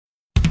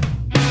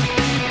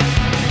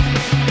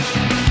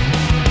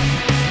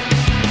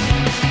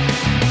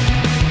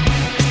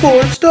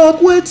Sports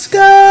Talk with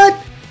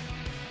Scott.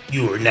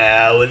 You are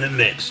now in the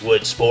mix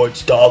with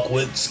Sports Talk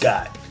with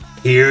Scott.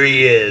 Here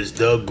he is,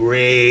 the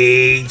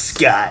great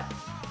Scott.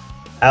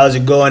 How's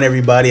it going,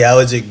 everybody? How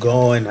is it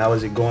going? How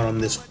is it going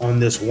on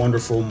this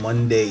wonderful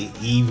Monday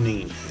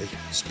evening?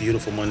 It's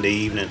beautiful Monday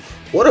evening.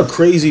 What a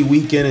crazy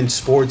weekend in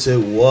sports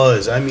it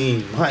was. I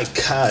mean, my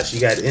gosh,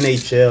 you got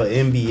NHL,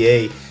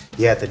 NBA,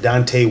 you had the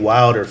Deontay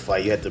Wilder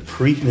fight, you had the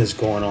Preakness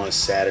going on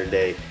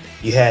Saturday.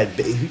 You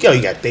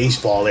got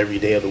baseball every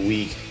day of the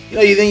week.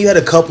 Then you had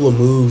a couple of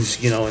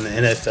moves, in the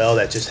NFL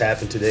that just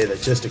happened today,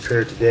 that just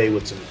occurred today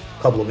with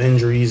a couple of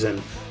injuries and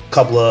a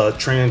couple of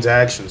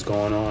transactions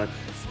going on.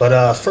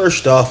 But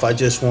first off, I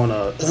just want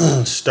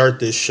to start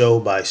this show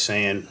by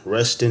saying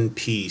rest in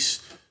peace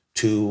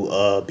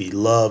to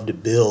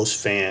beloved Bills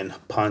fan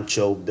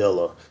Pancho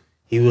Villa.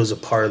 He was a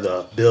part of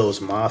the Bills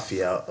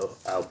Mafia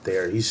out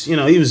there.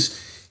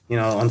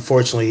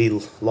 Unfortunately,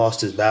 he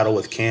lost his battle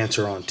with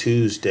cancer on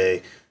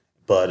Tuesday.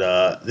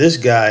 But this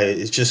guy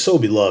is just so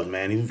beloved,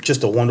 man. He was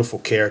just a wonderful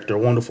character, a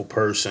wonderful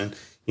person.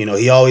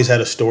 He always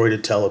had a story to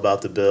tell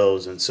about the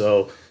Bills. And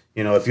so,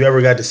 if you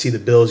ever got to see the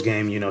Bills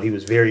game, he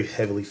was very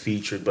heavily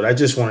featured. But I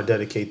just want to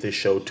dedicate this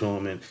show to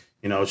him and,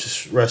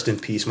 just rest in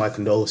peace. My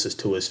condolences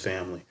to his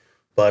family.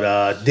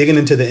 But digging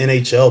into the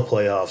NHL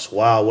playoffs,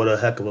 wow, what a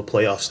heck of a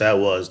playoffs that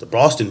was. The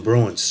Boston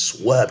Bruins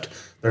swept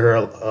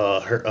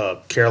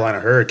the Carolina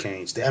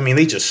Hurricanes.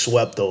 They just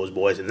swept those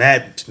boys. And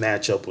that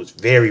matchup was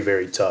very,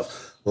 very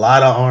tough. A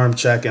lot of arm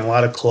checking, a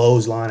lot of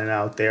clotheslining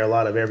out there, a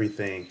lot of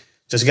everything.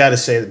 Just got to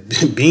say,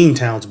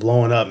 Beantown's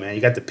blowing up, man.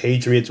 You got the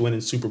Patriots winning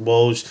Super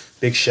Bowls,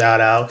 big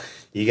shout out.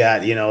 You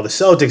got, the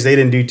Celtics, they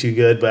didn't do too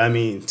good, but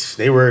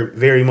they were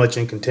very much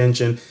in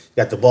contention. You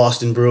got the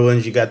Boston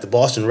Bruins, you got the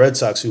Boston Red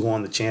Sox who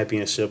won the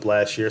championship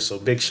last year. So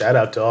big shout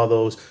out to all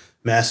those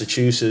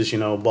Massachusetts,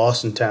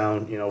 Boston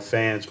town,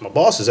 fans. My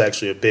boss is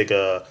actually a big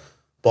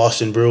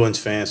Boston Bruins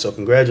fan, so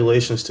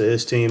congratulations to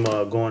his team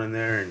going in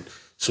there and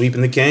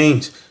sweeping the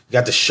Canes. You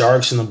got the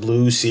Sharks and the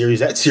Blues series.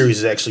 That series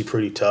is actually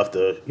pretty tough.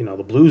 The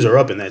Blues are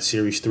up in that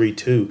series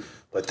 3-2.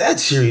 But that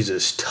series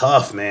is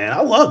tough, man.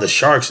 I love the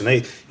Sharks, and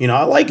I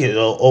like it.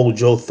 Old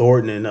Joe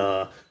Thornton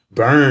and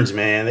Burns,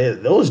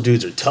 man. Those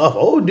dudes are tough.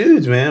 Old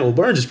dudes, man. Well,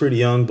 Burns is pretty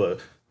young, but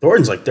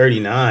Thornton's like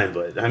 39.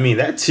 But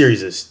that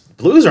series is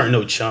Blues aren't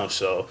no chumps.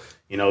 So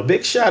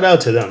big shout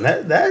out to them.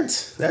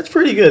 That's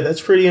pretty good.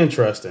 That's pretty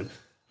interesting.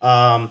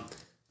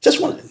 This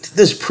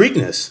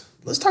Preakness.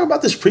 Let's talk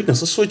about this Preakness.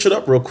 Let's switch it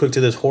up real quick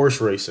to this horse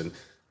racing.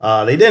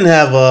 They didn't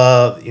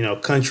have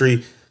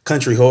country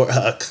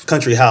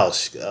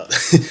house,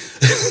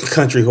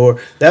 country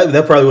horse.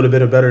 That probably would have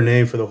been a better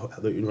name for the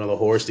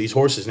horse. These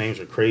horses' names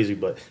are crazy,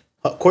 but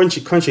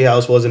country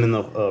house wasn't in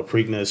the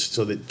Preakness,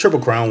 so the Triple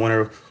Crown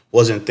winner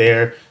wasn't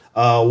there.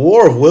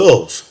 War of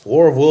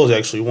Wills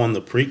actually won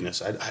the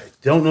Preakness. I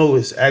don't know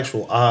his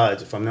actual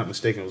odds. If I'm not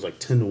mistaken, it was like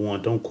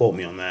 10-1. Don't quote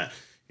me on that.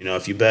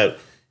 If you bet,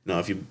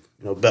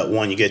 bet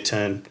one, you get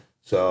 10.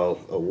 So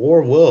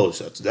War of Wills,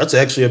 that's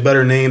actually a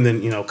better name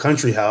than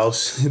Country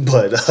House.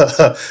 But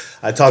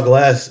I talked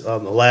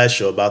on the last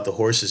show about the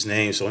horse's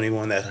name. So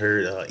anyone that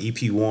heard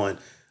EP1,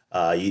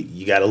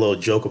 you got a little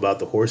joke about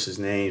the horse's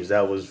names.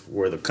 That was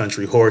where the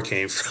country whore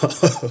came from.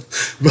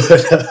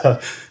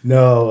 But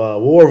no,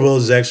 War of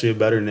Wills is actually a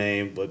better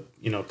name. But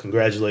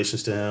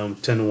congratulations to him.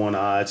 10-1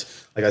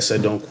 odds. Like I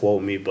said, don't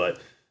quote me, but.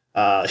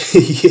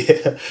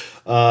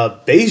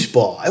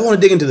 Baseball. I want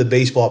to dig into the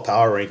baseball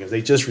power rankings.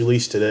 They just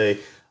released today.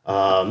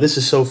 This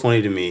is so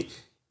funny to me.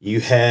 You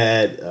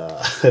had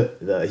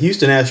the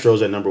Houston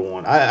Astros at number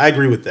 1. I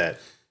agree with that.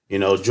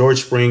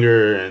 George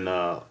Springer and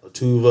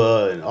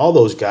Tuva and all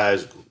those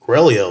guys.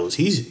 Grellios.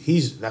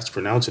 He's that's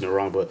pronouncing it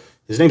wrong, but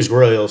his name is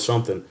Grellios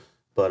something.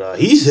 But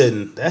he's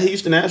hitting that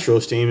Houston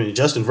Astros team, and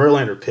Justin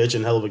Verlander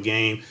pitching hell of a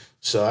game.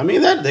 So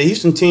that the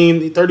Houston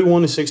team,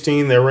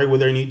 31-16, they're right where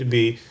they need to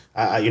be.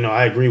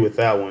 I agree with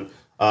that one.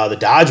 The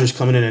Dodgers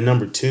coming in at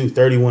number 2,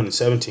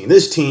 31-17.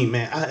 This team,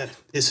 man,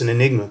 it's an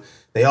enigma.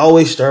 They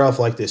always start off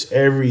like this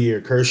every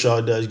year.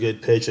 Kershaw does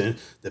good pitching.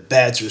 The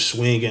bats are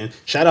swinging.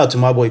 Shout out to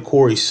my boy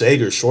Corey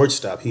Seager,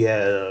 shortstop. He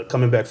had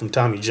coming back from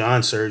Tommy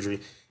John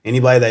surgery.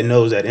 Anybody that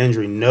knows that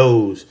injury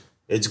knows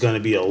it's going to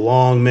be a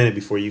long minute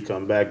before you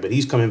come back. But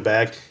he's coming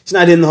back. He's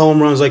not hitting the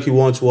home runs like he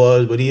once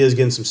was, but he is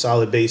getting some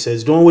solid base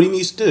hits, doing what he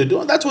needs to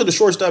do. That's what the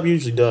shortstop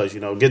usually does,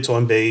 gets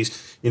on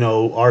base,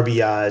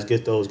 RBIs,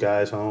 get those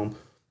guys home.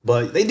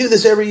 But they do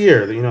this every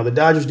year. The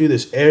Dodgers do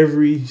this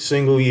every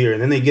single year.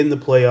 And then they get in the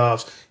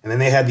playoffs, and then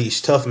they have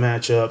these tough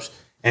matchups,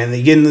 and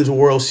they get into the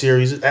World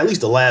Series. At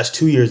least the last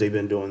 2 years they've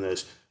been doing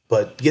this.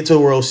 But get to the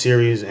World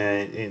Series,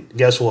 and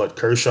guess what?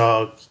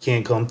 Kershaw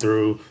can't come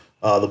through.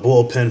 The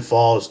bullpen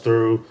falls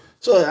through.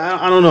 So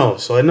I don't know.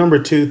 So at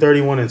number 2,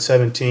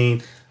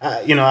 31-17,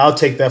 I'll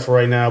take that for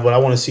right now, but I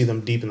want to see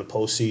them deep in the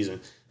postseason.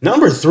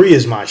 Number 3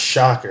 is my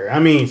shocker.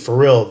 For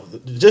real,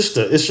 it's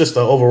just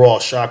an overall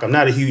shock. I'm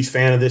not a huge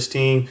fan of this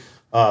team.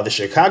 The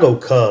Chicago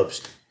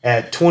Cubs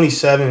at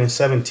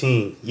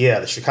 27-17. Yeah,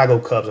 the Chicago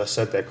Cubs. I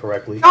said that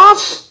correctly.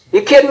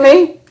 You kidding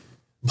me?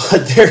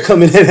 But they're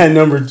coming in at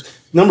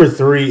number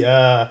 3.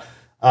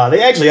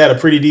 They actually had a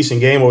pretty decent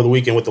game over the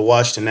weekend with the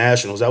Washington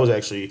Nationals. That was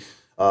actually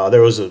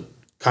there was a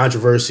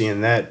controversy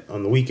in that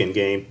on the weekend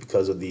game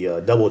because of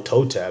the double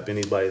toe tap.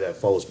 Anybody that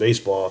follows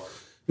baseball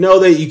know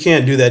that you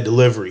can't do that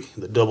delivery,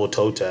 the double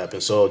toe tap,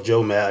 and so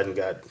Joe Madden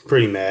got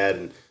pretty mad,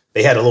 and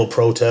they had a little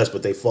protest,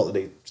 but they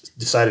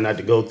decided not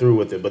to go through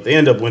with it. But they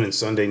end up winning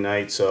Sunday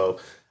night. So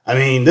I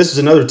mean, this is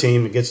another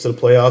team that gets to the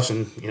playoffs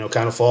and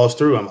kind of falls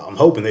through. I'm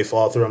hoping they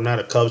fall through. I'm not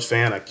a Cubs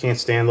fan. I can't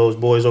stand those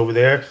boys over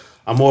there.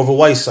 I'm more of a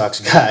White Sox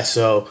guy.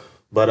 So,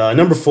 but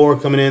number 4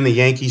 coming in, the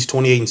Yankees,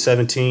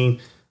 28-17.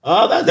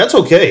 That's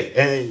okay.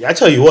 And I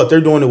tell you what,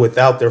 they're doing it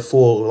without their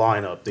full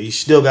lineup. They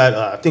still got,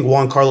 I think,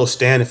 Juan Carlos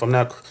Stanton, if I'm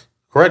not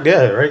correct.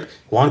 Yeah, right.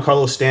 Juan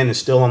Carlos Stanton is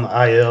still on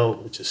the IL,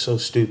 which is so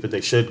stupid.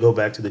 They should go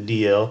back to the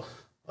DL,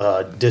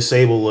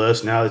 disabled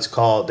list. Now it's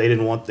called. They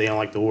don't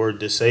like the word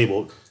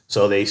disabled,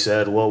 so they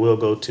said, well, we'll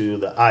go to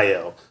the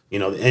IL.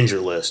 The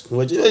injured list,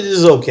 which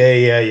is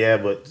okay. Yeah,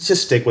 but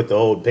just stick with the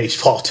old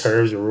baseball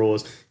terms and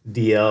rules.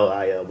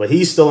 DL, IL, but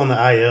he's still on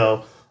the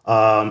IL.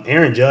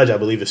 Aaron Judge, I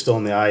believe, is still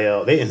on the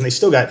IL. They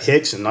still got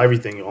Hicks and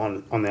everything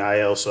on the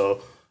IL.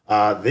 So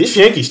this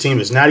Yankees team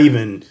is not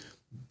even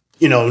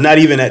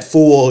at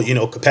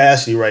full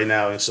capacity right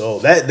now, and so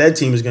that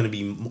team is going to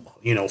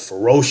be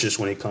ferocious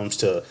when it comes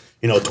to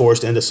towards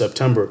the end of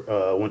September.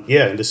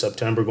 End of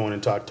September going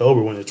into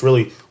October when it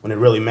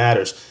really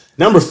matters.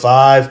 Number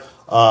 5.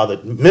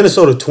 The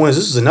Minnesota Twins,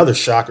 this is another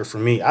shocker for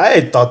me. I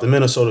had thought the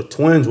Minnesota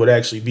Twins would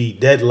actually be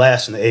dead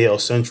last in the AL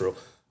Central,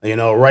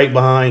 right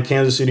behind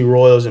Kansas City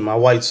Royals and my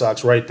White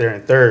Sox right there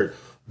in third.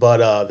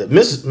 But the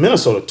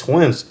Minnesota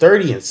Twins,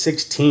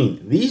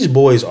 30-16, these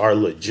boys are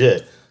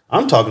legit.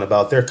 I'm talking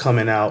about they're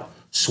coming out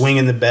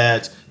swinging the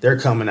bats. They're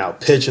coming out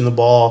pitching the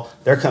ball.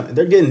 They're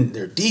getting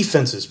their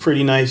defense is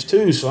pretty nice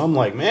too. So I'm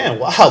like, man,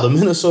 wow, the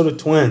Minnesota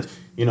Twins.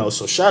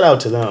 So shout out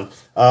to them.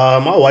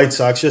 My White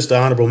Sox, just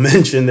an honorable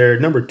mention, they're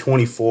number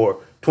 24,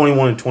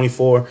 21 and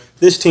 24.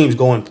 This team's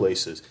going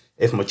places.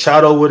 If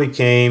Machado would have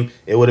came,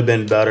 it would have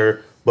been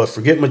better. But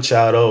forget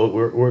Machado.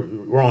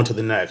 We're on to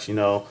the next.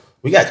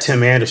 We got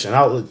Tim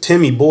Anderson.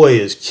 Timmy boy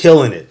is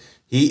killing it.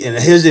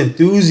 His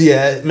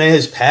enthusiasm, man,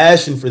 his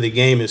passion for the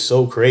game is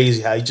so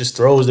crazy. How he just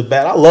throws the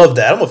bat. I love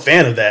that. I'm a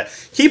fan of that.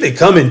 Keep it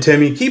coming,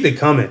 Timmy. Keep it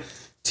coming.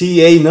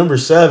 TA number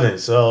 7.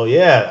 So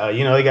yeah,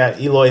 they got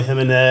Eloy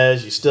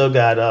Jimenez. You still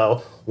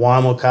got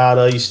Juan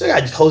Moncada. You still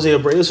got Jose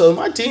Abreu. So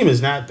my team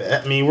is not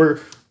bad. I mean, we're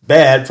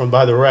bad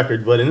by the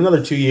record, but in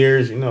another 2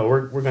 years,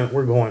 we're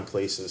going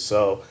places.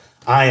 So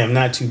I am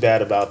not too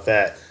bad about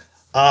that.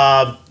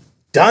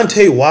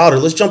 Deontay Wilder.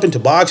 Let's jump into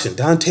boxing.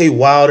 Deontay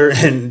Wilder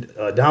and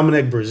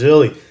Dominic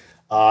Breazeale.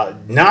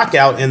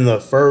 Knockout in the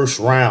first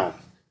round.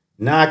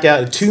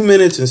 Knockout 2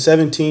 minutes and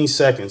 17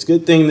 seconds.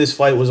 Good thing this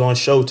fight was on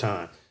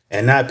Showtime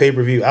and not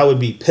pay-per-view. I would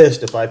be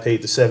pissed if I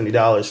paid the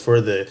 $70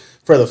 for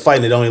the fight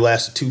and it only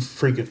lasted two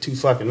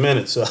fucking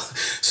minutes.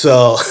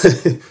 So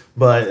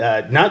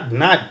but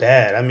not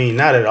bad. I mean,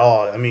 not at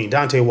all. I mean,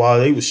 Deontay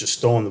Wilder, he was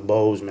just throwing the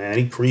bows, man.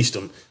 He creased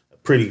him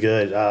pretty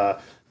good.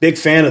 Big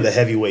fan of the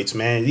heavyweights,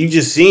 man. You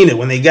just seen it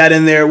when they got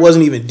in there. It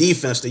wasn't even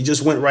defense. They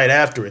just went right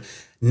after it.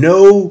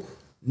 No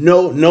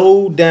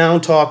down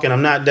talking.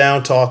 I'm not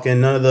down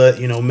talking. None of the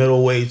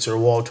middleweights or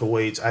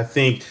welterweights. I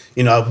think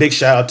a big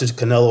shout out to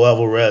Canelo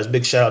Alvarez.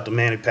 Big shout out to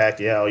Manny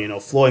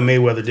Pacquiao. Floyd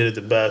Mayweather did it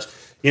the best.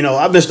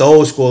 I missed the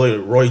old school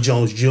Roy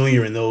Jones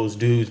Jr. and those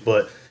dudes,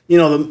 but the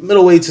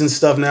middleweights and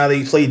stuff now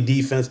they play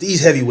defense.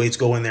 These heavyweights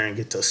go in there and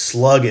get to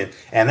slugging,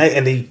 and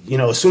they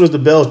as soon as the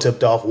bell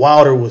tipped off,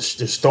 Wilder was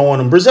just throwing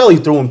them.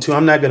 Breazeale threw him too.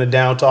 I'm not going to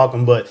down talk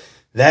him, but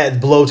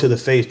that blow to the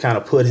face kind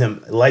of put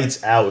him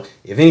lights out.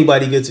 If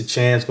anybody gets a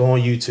chance, go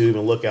on YouTube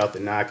and look out the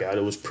knockout.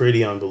 It was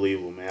pretty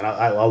unbelievable, man.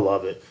 I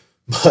love it.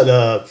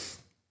 But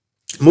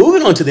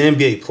moving on to the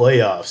NBA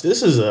playoffs,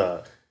 this is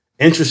a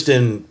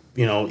interesting,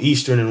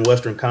 Eastern and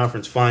Western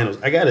Conference Finals.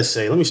 I gotta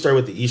say, let me start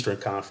with the Eastern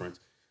Conference.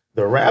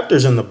 The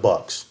Raptors and the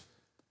Bucks.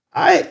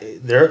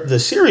 The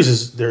series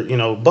is there.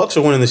 Bucks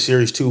are winning the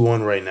series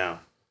 2-1 right now.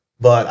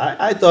 But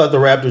I thought the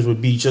Raptors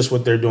would be just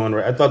what they're doing.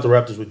 I thought the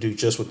Raptors would do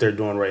just what they're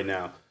doing right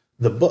now.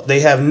 They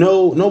have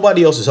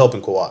nobody else is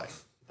helping Kawhi.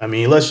 I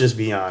mean, let's just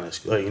be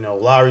honest.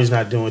 Lowry's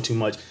not doing too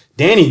much.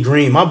 Danny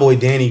Green, my boy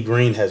Danny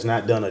Green, has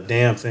not done a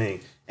damn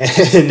thing, and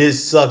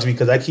this sucks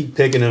because I keep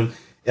picking him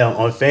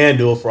on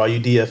FanDuel for all you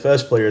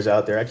DFS players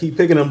out there. I keep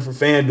picking him for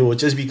FanDuel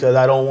just because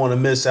I don't want to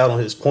miss out on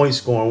his point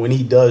scoring when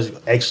he does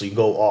actually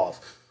go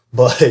off.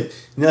 But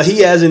he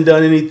hasn't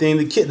done anything.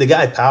 The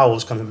guy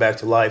Powell's coming back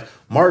to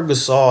life. Marc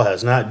Gasol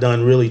has not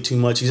done really too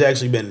much. He's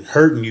actually been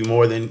hurting you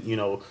more than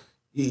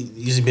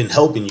he's been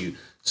helping you.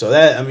 So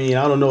I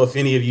don't know if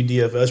any of you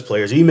DFS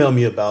players email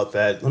me about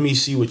that. Let me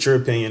see what your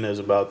opinion is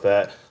about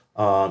that.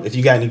 If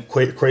you got any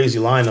crazy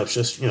lineups,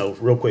 just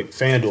real quick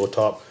FanDuel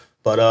talk.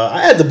 But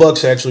I had the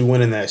Bucks actually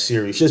winning that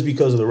series just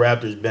because of the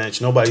Raptors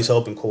bench. Nobody's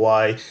helping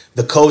Kawhi.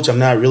 The coach, I'm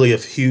not really a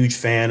huge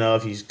fan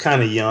of. He's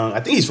kind of young. I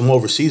think he's from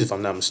overseas, if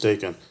I'm not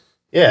mistaken.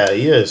 Yeah,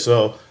 he is.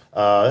 So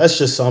that's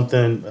just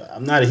something.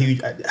 I'm not a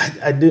huge.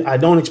 I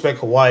don't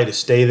expect Kawhi to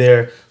stay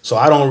there. So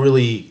I don't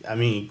really.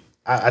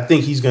 I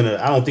think he's gonna.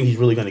 I don't think he's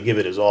really gonna give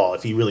it his all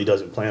if he really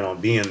doesn't plan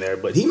on being there.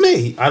 But he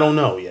may. I don't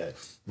know yet.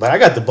 But I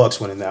got the Bucks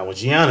winning that one.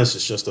 Giannis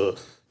is just a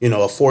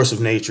force of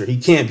nature. He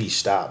can't be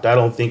stopped. I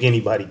don't think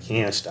anybody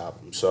can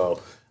stop him.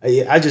 So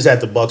I just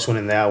had the Bucks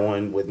winning that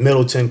one with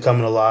Middleton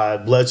coming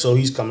alive, Bledsoe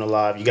he's coming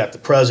alive. You got the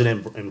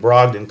president and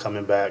Brogdon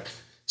coming back.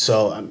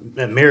 So and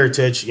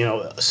Mirotic,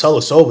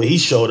 Sulasova, he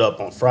showed up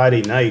on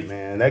Friday night.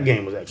 Man, that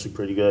game was actually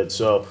pretty good.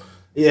 So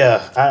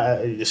yeah,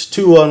 it's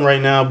 2-1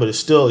 right now, but it's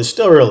still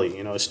early.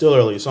 It's still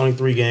early. It's only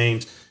 3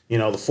 games.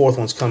 The fourth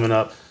one's coming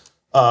up.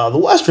 The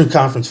Western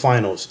Conference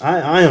Finals.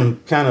 I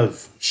am kind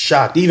of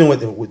shocked, even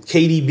with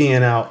KD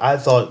being out. I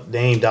thought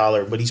Dame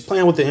Dollar, but he's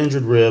playing with the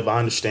injured rib. I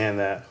understand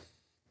that,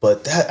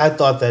 but I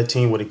thought that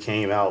team would have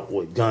came out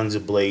with guns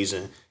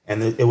a-blazing,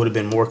 and it would have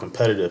been more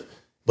competitive.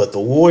 But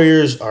the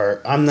Warriors are.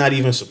 I'm not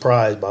even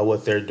surprised by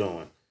what they're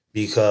doing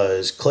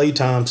because Klay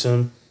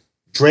Thompson,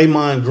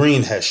 Draymond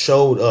Green has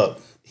showed up.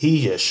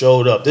 He has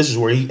showed up. This is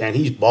where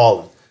he's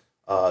balling.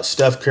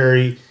 Steph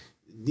Curry.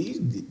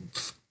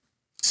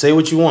 Say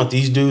what you want.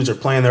 These dudes are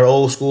playing their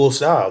old school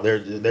style.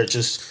 They're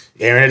just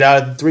airing it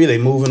out at the three. They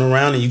moving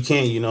around, and you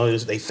can't.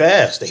 They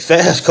fast. They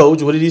fast,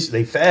 coach. What did he say?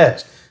 They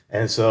fast,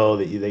 and so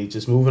they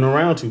just moving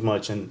around too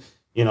much. And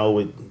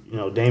with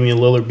Damian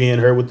Lillard being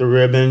hurt with the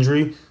rib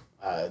injury,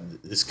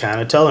 it's kind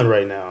of telling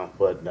right now.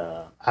 But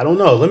I don't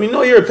know. Let me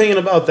know your opinion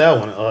about that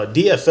one.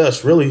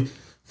 DFS really.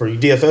 For you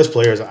DFS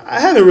players,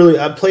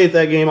 I played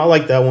that game. I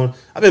like that one.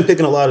 I've been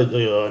picking a lot of,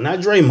 not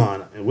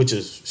Draymond, which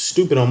is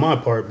stupid on my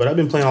part, but I've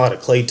been playing a lot of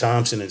Klay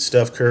Thompson and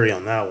Steph Curry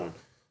on that one.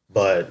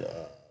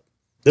 But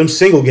them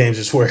single games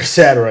is where it's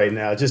at right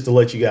now, just to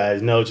let you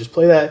guys know. Just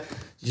play that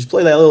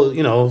little,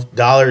 $1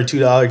 or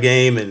 $2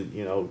 game and,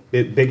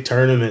 big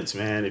tournaments,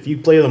 man. If you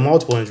play the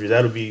multiple entries,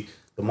 that'll be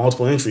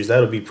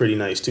pretty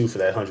nice too for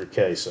that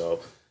 100K.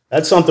 So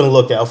that's something to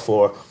look out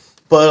for.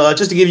 But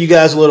just to give you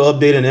guys a little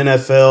update in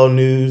NFL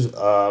news,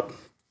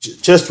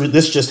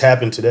 this just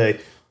happened today.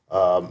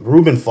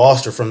 Reuben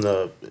Foster from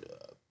the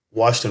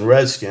Washington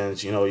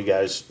Redskins, you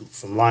guys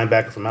from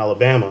linebacker from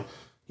Alabama,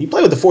 he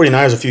played with the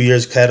 49ers a few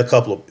years, had a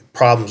couple of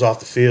problems off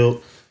the field.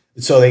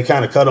 So they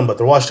kind of cut him, but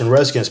the Washington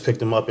Redskins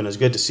picked him up, and it's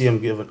good to see him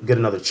get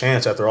another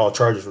chance after all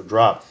charges were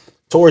dropped.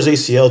 Tore his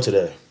ACL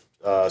today.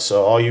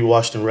 So all you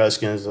Washington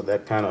Redskins,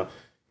 that kind of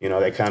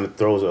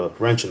throws a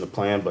wrench in the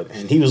plan.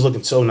 And he was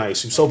looking so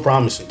nice. He was so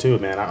promising, too,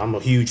 man. I'm a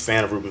huge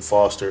fan of Reuben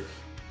Foster.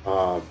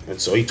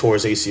 And so he tore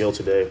his ACL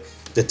today.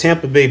 The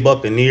Tampa Bay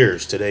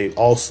Buccaneers today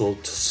also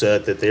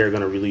said that they are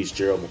going to release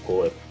Gerald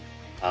McCoy.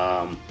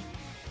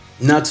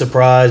 Not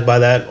surprised by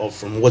that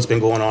from what's been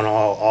going on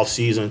all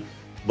offseason.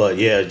 But,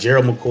 yeah,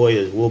 Gerald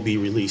McCoy will be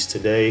released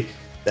today.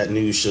 That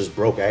news just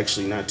broke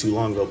actually not too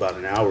long ago, about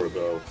an hour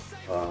ago.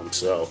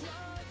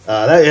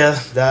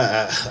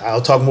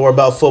 I'll talk more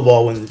about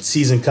football when the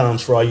season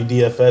comes for all you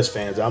DFS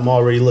fans. I'm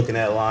already looking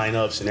at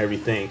lineups and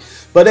everything.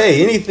 But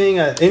hey, anything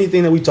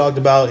that we talked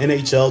about,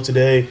 NHL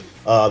today,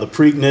 the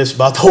Preakness,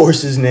 about the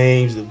horses'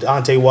 names, the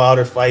Deontay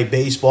Wilder fight,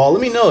 baseball,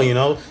 let me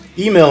know,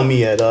 Email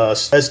me at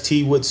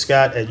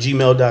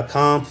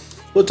stwoodscott@gmail.com.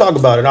 We'll talk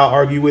about it. I'll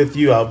argue with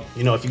you.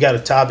 If you got a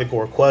topic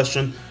or a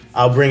question,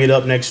 I'll bring it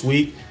up next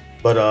week.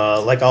 But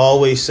like I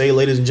always say,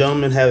 ladies and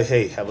gentlemen, have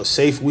a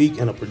safe week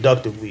and a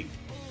productive week.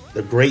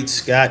 The Great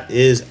Scott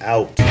is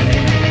out.